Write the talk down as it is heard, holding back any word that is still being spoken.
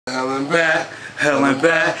Hell and back,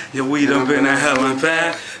 yeah, we done been in hell and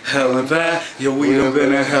back, yeah, we done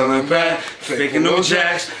been in hell and back, faking no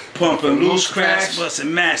jacks, pumping loose cracks,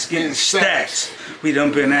 busting max, getting stacks. We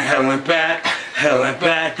done been in hell and back,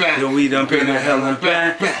 yeah, we done been in hell and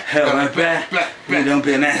back, we done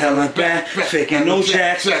been in hell and back, faking no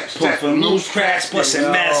jacks, pumping loose cracks,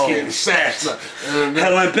 busting max, getting stacks.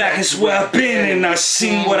 Hell and back is where I've been and I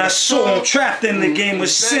seen what I saw. I'm trapped in the game of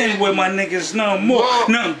sin where my niggas no more,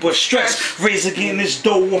 nothing but stress. Razor getting this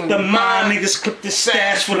dough off the mind, niggas clip the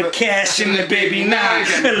stash for the cash and the baby nine.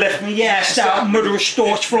 It left me assed out, murderous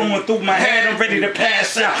thoughts flowing through my head, I'm ready to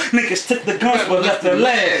pass out. Niggas took the guns but left the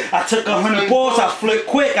lead. I took 100 balls, I flipped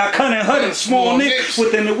quick, I couldn't hurt them small niggas.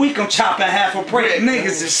 Within a week I'm chopping half a break,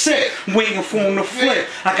 niggas is sick, waiting for them to flip.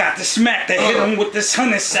 I got the smack to hit them with this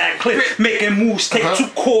 100 sack clip, making moves, take 2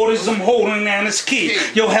 quarters, I'm holding down this key.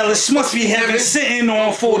 Yo, Hellas must be heaven sitting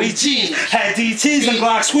on 40 G's. Had DTs and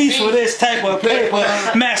Glock squeeze for this type of paper.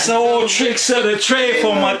 Master all tricks of the trade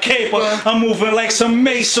for my caper. I'm moving like some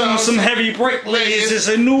mason, some heavy bricklayers. It's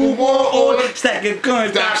a new world order, stack of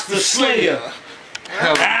guns, Doc's the Slayer.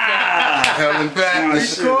 Hell and back, hell and back,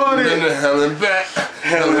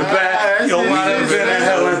 yo, I done been in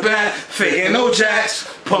hell and back, faking no jacks,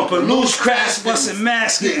 pumping loose cracks, busting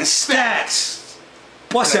masks, getting stacks,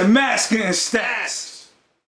 busting masks, getting stacks.